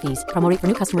taxes and fees. Promo rate for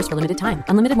new customers for limited time.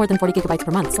 Unlimited more than 40 gigabytes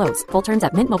per month. Slows full terms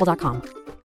at mintmobile.com.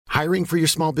 Hiring for your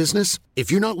small business? If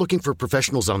you're not looking for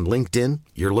professionals on LinkedIn,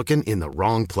 you're looking in the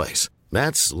wrong place.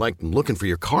 That's like looking for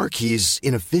your car keys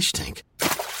in a fish tank.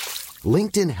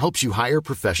 LinkedIn helps you hire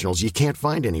professionals you can't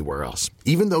find anywhere else,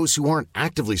 even those who aren't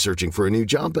actively searching for a new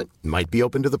job but might be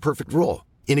open to the perfect role.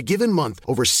 In a given month,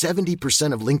 over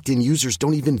 70% of LinkedIn users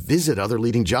don't even visit other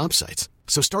leading job sites.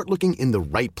 So start looking in the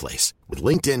right place. With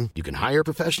LinkedIn, you can hire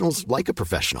professionals like a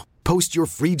professional. Post your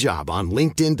free job on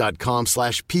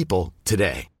linkedin.com/people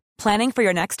today. Planning for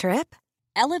your next trip?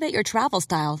 Elevate your travel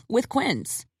style with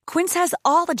Quince. Quince has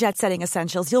all the jet-setting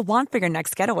essentials you'll want for your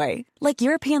next getaway, like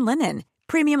European linen,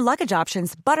 premium luggage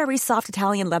options, buttery soft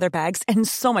Italian leather bags, and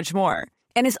so much more.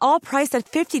 And is all priced at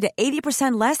 50 to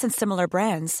 80% less than similar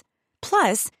brands.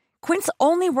 Plus, Quince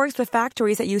only works with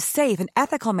factories that use safe and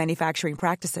ethical manufacturing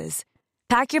practices.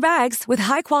 Pack your bags with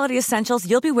high-quality essentials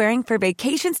you'll be wearing for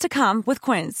vacations to come with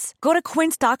Quince. Go to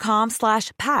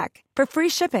quince.com/pack for free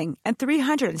shipping and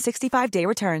 365-day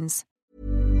returns.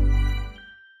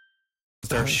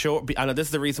 They're short, and this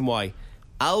is the reason why.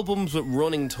 Albums with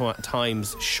running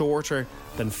times shorter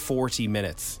than 40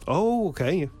 minutes. Oh,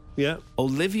 okay. Yeah.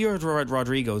 Olivia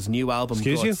Rodrigo's new album,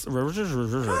 Excuse Guts.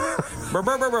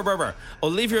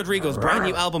 Olivia Rodrigo's brand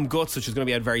new album, Guts, which is going to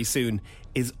be out very soon,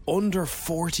 is under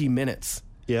 40 minutes.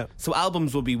 Yeah. So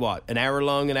albums will be what? An hour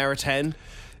long, an hour 10?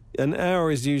 An hour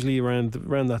is usually around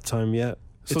that time, yeah.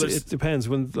 So it depends.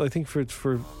 When I think for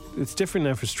it's different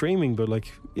now for streaming, but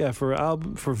like, yeah, for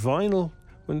vinyl,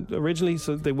 when originally,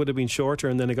 so they would have been shorter,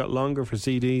 and then it got longer for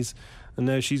CDs, and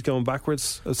now she's going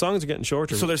backwards. The songs are getting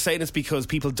shorter. So they're saying it's because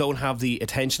people don't have the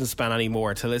attention span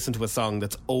anymore to listen to a song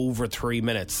that's over 3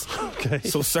 minutes. Okay.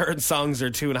 So certain songs are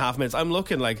 2.5 minutes. I'm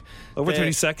looking like over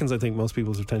 30 seconds. I think most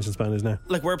people's attention span is now.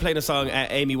 Like, we're playing a song,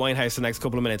 Amy Winehouse, the next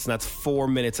couple of minutes, and that's 4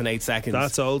 minutes and 8 seconds.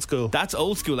 That's old school. That's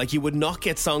old school. Like, you would not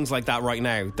get songs like that right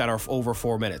now that are over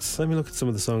 4 minutes. Let me look at some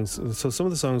of the songs. So some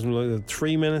of the songs were like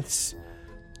 3 minutes,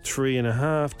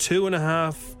 3.5,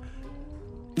 2.5.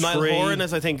 Niall Horan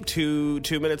is, I think, 2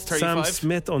 minutes 35. Sam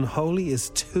Smith, Unholy,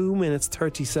 is 2 minutes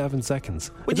 37 seconds.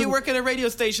 When you work at a radio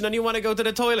station and you want to go to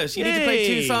the toilet, you need to play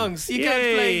 2 songs. You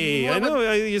can't play. I know,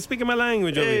 you're speaking my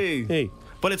language. Hey.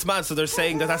 But it's mad. So they're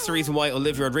saying that that's the reason why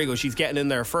Olivia Rodrigo, she's getting in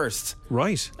there first.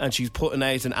 Right. And she's putting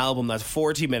out an album that's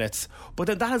 40 minutes. But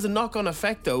then that has a knock-on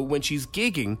effect, though, when she's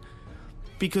gigging.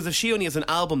 Because if she only has an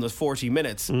album that's 40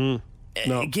 minutes...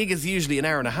 A gig is usually an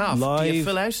hour and a half. Live, do you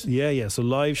fill out? Yeah. So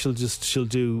live, she'll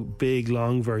do big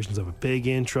long versions of it, big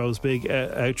intros, big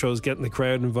outros, getting the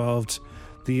crowd involved.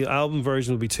 The album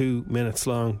version will be 2 minutes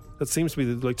long. That seems to be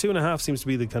 2.5 seems to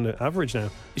be the kind of average now.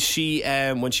 She,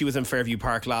 when she was in Fairview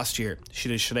Park last year, she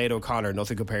did Sinead O'Connor,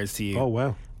 Nothing Compares to You. Oh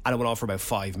wow! And it went on for about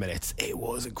 5 minutes. It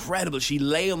was incredible. She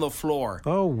lay on the floor.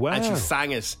 Oh wow! And she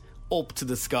sang it up to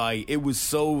the sky. It was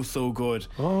so good.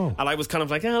 Oh. And I was kind of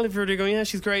like, Olivia Rodrigo, yeah,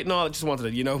 she's great. No, I just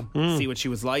wanted to, see what she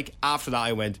was like. After that,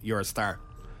 I went, you're a star.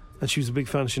 And she was a big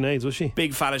fan of Sinead's, was she?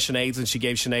 Big fan of Sinead's, and she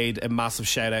gave Sinead a massive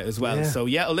shout out as well. Yeah. So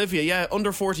yeah, Olivia,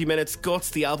 under 40 minutes.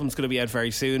 Guts, the album's going to be out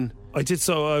very soon.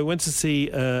 I went to see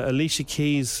Alicia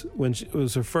Keys when it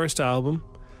was her first album,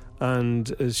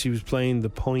 and she was playing The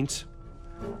Point,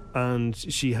 and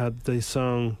she had the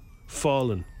song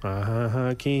Falling.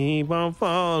 Keep on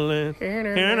falling.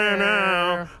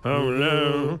 Now,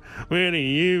 alone with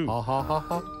you.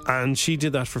 And she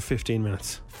did that for 15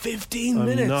 minutes. 15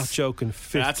 minutes? I'm not joking.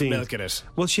 15. That's milking it.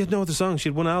 Well, she had no other song. She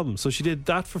had one album. So she did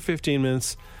that for 15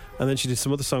 minutes. And then she did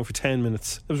some other song for 10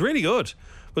 minutes. It was really good.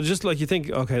 But just like you think,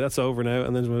 okay, that's over now.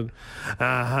 And then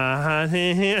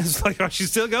it's like, oh,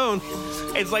 she's still going.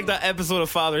 It's like that episode of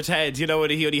Father Ted, you know,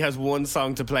 when he only has one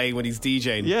song to play when he's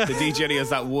DJing. Yeah. The DJ only has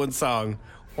that one song.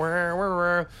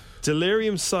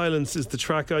 Delirium Silence is the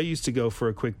track I used to go for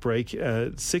a quick break.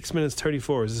 6 minutes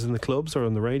 34. Is this in the clubs or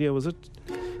on the radio, was it?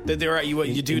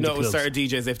 You do know with certain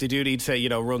DJs, if they do need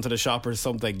to, run to the shop or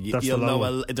something, you'll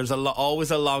know there's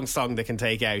always a long song they can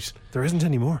take out. There isn't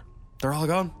anymore. They're all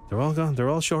gone. They're all gone. They're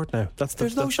all short now.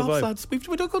 There's no shops, lads. We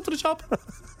don't go to the shop.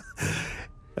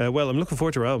 Well, I'm looking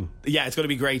forward to her album. Yeah, it's going to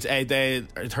be great.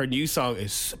 Her new song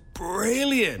is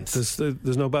brilliant.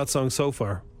 There's no bad song so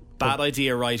far. Bad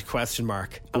idea, right? ?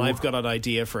 And I've got an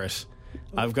idea for it.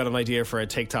 I've got an idea for a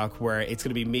TikTok where it's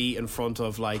going to be me in front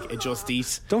of like a Just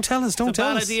Eat. Don't tell us. Don't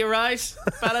tell us. Bad idea, right?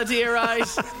 Bad idea,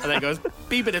 right? And then it goes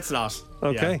beep it. It's not.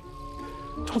 Okay.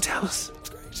 Yeah. Don't tell us. It's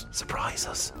great. Surprise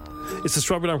us. It's the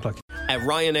Strawberry Alarm Clock.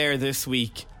 Ryanair this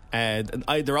week.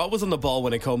 They're always on the ball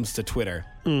when it comes to Twitter.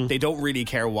 They don't really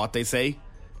care what they say.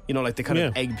 Like they kind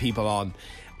of egg people on.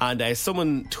 And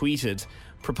someone tweeted,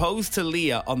 proposed to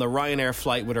Leah on the Ryanair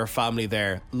flight with her family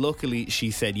there. Luckily,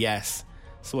 she said yes.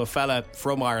 So a fella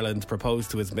from Ireland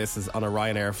proposed to his missus on a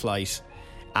Ryanair flight.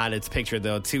 And it's pictured,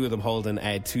 though, two of them holding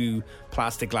 2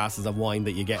 plastic glasses of wine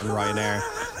that you get in Ryanair.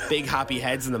 Big happy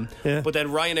heads in them. Yeah. But then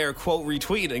Ryanair quote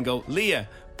retweet and go, Leah,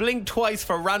 blink twice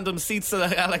for random seats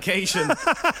allocation.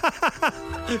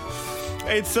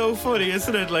 It's so funny,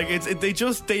 isn't it? Like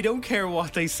they don't care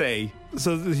what they say.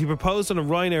 So he proposed on a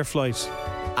Ryanair flight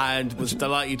and was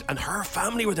delighted, and her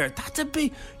family were there.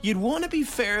 You'd want to be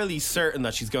fairly certain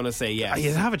that she's going to say yes.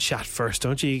 You'd have a chat first,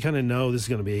 don't you? You kind of know this is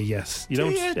going to be a yes. You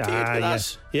don't.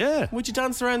 Yeah. Would you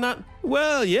dance around that?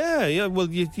 Well, yeah. Well,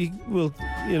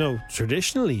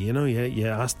 traditionally, you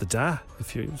ask the dad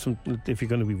if you're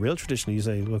going to be real traditional. You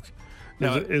say, look.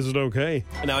 Now, is it okay?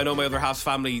 Now, I know my other half's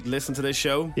family listen to this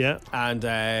show. Yeah. And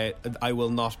I will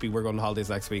not be. We're going on holidays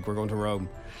next week. We're going to Rome.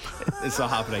 It's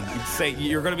not happening.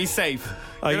 You're going to be safe.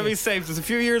 You're going to be safe. There's a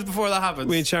few years before that happens.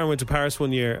 We and Sharon went to Paris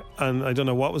one year, and I don't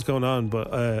know what was going on,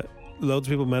 but loads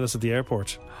of people met us at the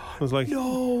airport. I was like,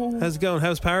 no. How's it going?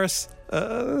 How's Paris?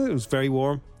 It was very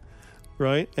warm.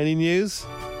 Right? Any news?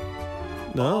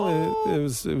 No, it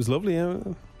was lovely. Yeah.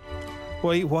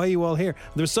 Why are you all here?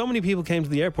 There were so many people came to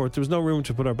the airport. There was no room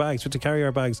to put our bags. We had to carry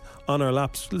our bags on our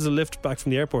laps. There's a lift back from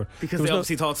the airport because they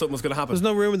obviously thought something was going to happen. There's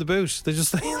no room in the boot. They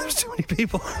just there's too many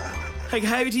people. Like,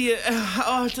 how do you?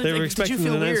 They were expecting did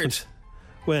you feel an weird announcement.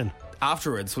 When?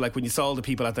 Afterwards, so like when you saw the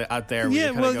people at there.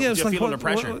 Yeah, well, yeah. Did you feel under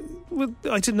pressure? Well,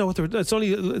 I didn't know what they were. It's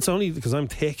only because I'm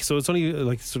thick, so it's only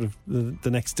like sort of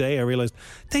the next day I realised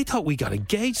they thought we got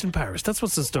engaged in Paris. That's what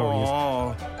the story is.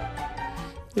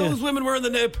 Those women were in the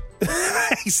nip.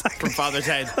 Exactly. From Father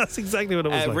Ted. That's exactly what it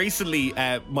was like. Recently,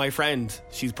 my friend,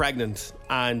 she's pregnant,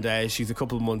 and she's a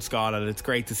couple of months gone, and it's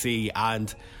great to see.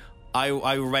 And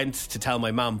I went to tell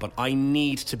my mum, but I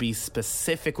need to be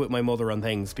specific with my mother on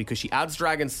things because she adds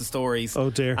dragons to stories. Oh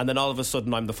dear. And then all of a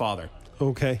sudden I'm the father.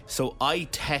 Okay. So I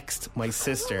text my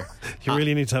sister. You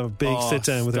really need to have a big sit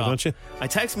down with her, don't you? I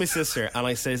text my sister and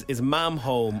I says, is Mum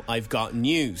home? I've got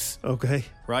news. Okay.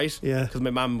 Right? Yeah. Because my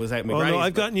mum was out my granny's. No,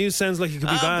 I've got news sounds like it could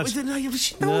be bad.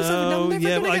 She knows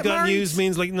I've got news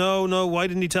means like, no, why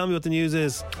didn't you tell me what the news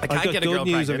is? I can't get a girl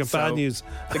news, pregnant, I've got bad news.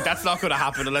 Like, that's not going to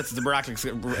happen unless it's a miraculous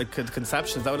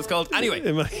conception. Is that what it's called? Anyway.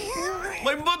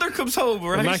 My mother comes home,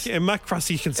 right?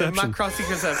 Immaculate conception. Immaculate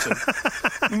conception.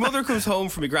 My mother comes home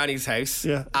from my granny's house,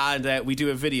 and we do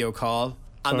a video call,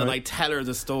 and then I tell her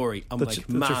the story. I'm like,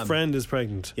 Mom, your friend is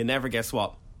pregnant. You never guess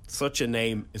what? Such a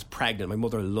name is pregnant. My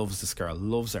mother loves this girl,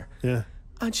 loves her. Yeah.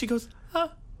 And she goes,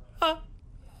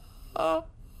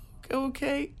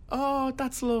 okay. Oh,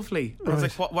 that's lovely. And I was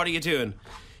like, what are you doing?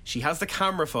 She has the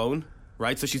camera phone,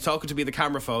 right? So she's talking to me the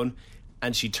camera phone,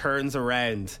 and she turns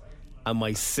around, and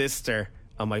my sister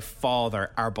and my father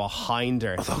are behind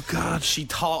her. Oh God. She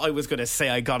thought I was going to say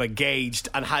I got engaged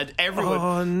and had everyone.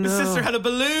 Oh no. My sister had a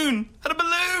balloon.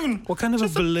 What kind of a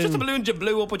balloon? Just a balloon you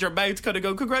blew up with your mouth, kind of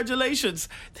go, congratulations,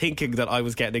 thinking that I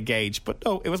was getting engaged. But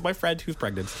no, it was my friend who's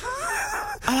pregnant.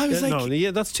 And I was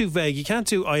that's too vague. You can't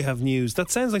do I have news. That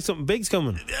sounds like something big's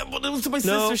coming. Yeah, but it was to my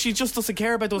sister. She just doesn't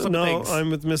care about those things. No, I'm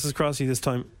with Mrs. Crossy this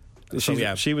time.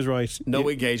 She was right. No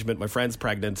engagement. My friend's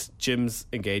pregnant. Jim's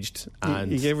engaged.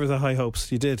 And you gave her the high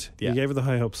hopes. You did. Yeah. You gave her the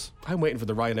high hopes. I'm waiting for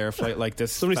the Ryanair flight like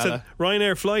this. Somebody said,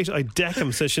 Ryanair flight, I deck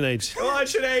him, says Sinead. Come on,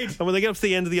 Sinead. And when they get up to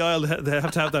the end of the aisle, they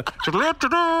have to have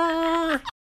that.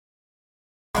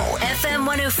 FM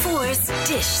 104's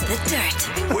Dish the Dirt.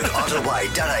 With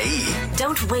Autobuy.ie.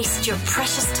 Don't waste your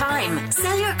precious time.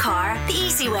 Sell your car the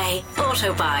easy way.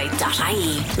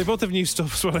 Autobuy.ie. They both have new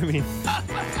stuff, is what I mean.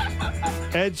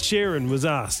 Ed Sheeran was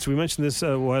asked, we mentioned this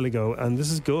a while ago, and this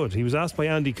is good. He was asked by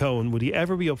Andy Cohen, would he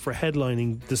ever be up for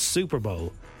headlining the Super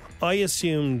Bowl? I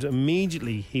assumed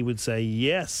immediately he would say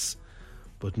yes.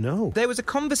 But no. There was a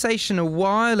conversation a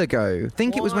while ago, I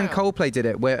think it was when Coldplay did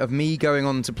it, where of me going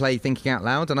on to play Thinking Out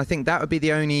Loud, and I think that would be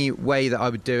the only way that I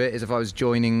would do it is if I was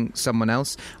joining someone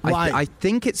else. Why? I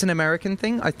think it's an American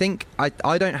thing. I think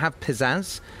I don't have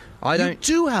pizzazz. You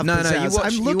do have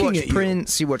pizzazz. You watch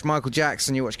Prince, you watch Michael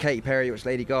Jackson, you watch Katy Perry, you watch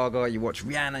Lady Gaga, you watch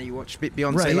Rihanna, you watch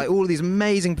Beyonce, like all of these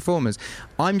amazing performers.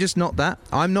 I'm just not that.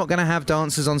 I'm not going to have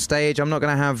dancers on stage. I'm not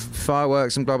going to have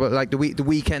fireworks and blah blah. Like the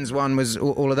Weeknd's one was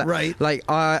all of that. Right. Like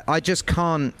I just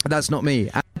can't. That's not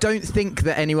me. I don't think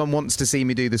that anyone wants to see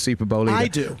me do the Super Bowl either. I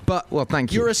do. But well,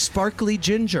 thank you. You're a sparkly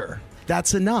ginger.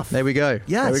 That's enough. There we go.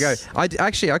 Yes. There we go.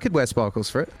 I could wear sparkles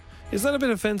for it. Is that a bit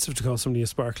offensive to call somebody a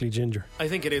sparkly ginger? I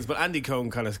think it is, but Andy Cohen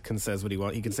kind of can say what he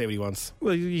wants. He can say what he wants.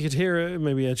 Well, you could hear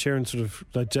maybe Ed Sheeran sort of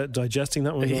digesting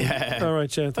that one. Yeah. All right,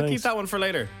 thanks. I'll keep that one for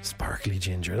later. Sparkly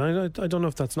ginger. I don't know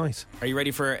if that's nice. Are you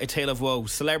ready for a tale of woe?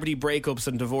 Celebrity breakups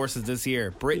and divorces this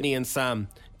year. Britney and Sam,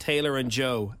 Taylor and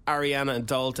Joe, Ariana and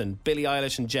Dalton, Billie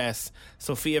Eilish and Jess,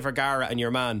 Sofia Vergara and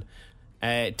your man,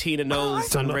 Tina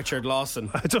Knowles and Richard Lawson.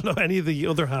 I don't know any of the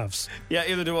other halves. Yeah,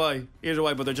 either do I.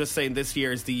 But they're just saying this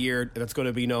year is the year that's going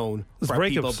to be known for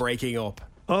people breaking up.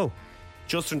 Oh.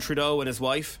 Justin Trudeau and his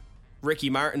wife, Ricky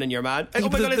Martin and your man. Oh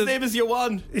my God, his name is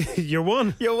Yawan.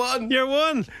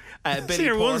 Yawan. Billy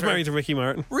Your one's Porter. married to Ricky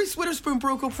Martin. Reese Witherspoon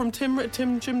broke up from Jim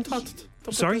Tott.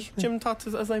 Sorry? Jim Tott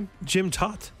is his name. Jim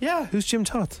Tott? Yeah. Who's Jim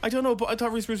Tott? I don't know, but I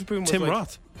thought Reese Witherspoon was Tim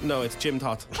Roth. No, it's Jim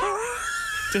Tott.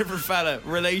 Different fella,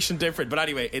 relation different. But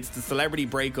anyway, it's the celebrity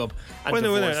breakup and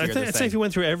divorce year. I'd say if you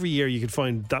went through every year, you could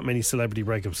find that many celebrity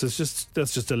breakups.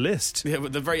 That's just a list. Yeah,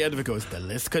 but the very end of it goes, the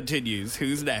list continues.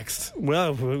 Who's next?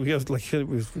 Well, we have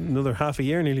another half a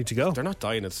year nearly to go. They're not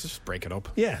dying, it's just breaking up.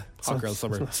 Yeah. Hot girl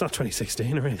summer. It's not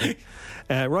 2016 or anything.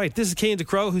 Right, this is Cian de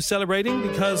Crow who's celebrating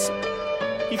because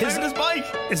he found his bike.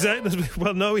 Is that?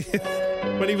 Well, no.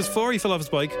 When he was 4, he fell off his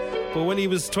bike. But when he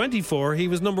was 24, he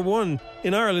was number 1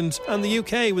 in Ireland and the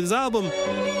UK with his album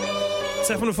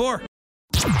 704.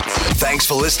 Thanks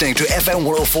for listening to FM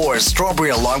 104's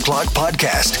Strawberry Alarm Clock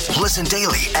podcast. Listen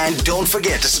daily and don't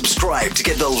forget to subscribe to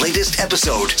get the latest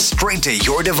episode straight to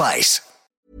your device.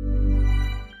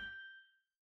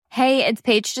 Hey, it's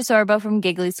Paige DeSorbo from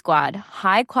Giggly Squad.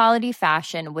 High quality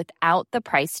fashion without the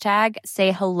price tag.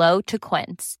 Say hello to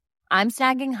Quince. I'm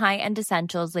snagging high-end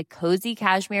essentials like cozy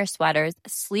cashmere sweaters,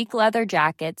 sleek leather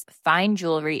jackets, fine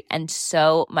jewelry, and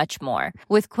so much more.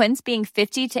 With Quince being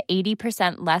 50 to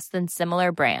 80% less than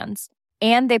similar brands.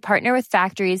 And they partner with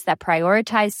factories that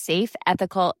prioritize safe,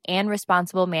 ethical, and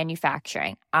responsible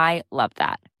manufacturing. I love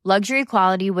that. Luxury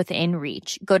quality within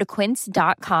reach. Go to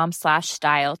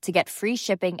quince.com/style to get free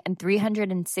shipping and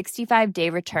 365-day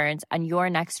returns on your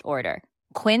next order.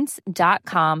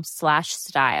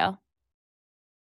 Quince.com/style.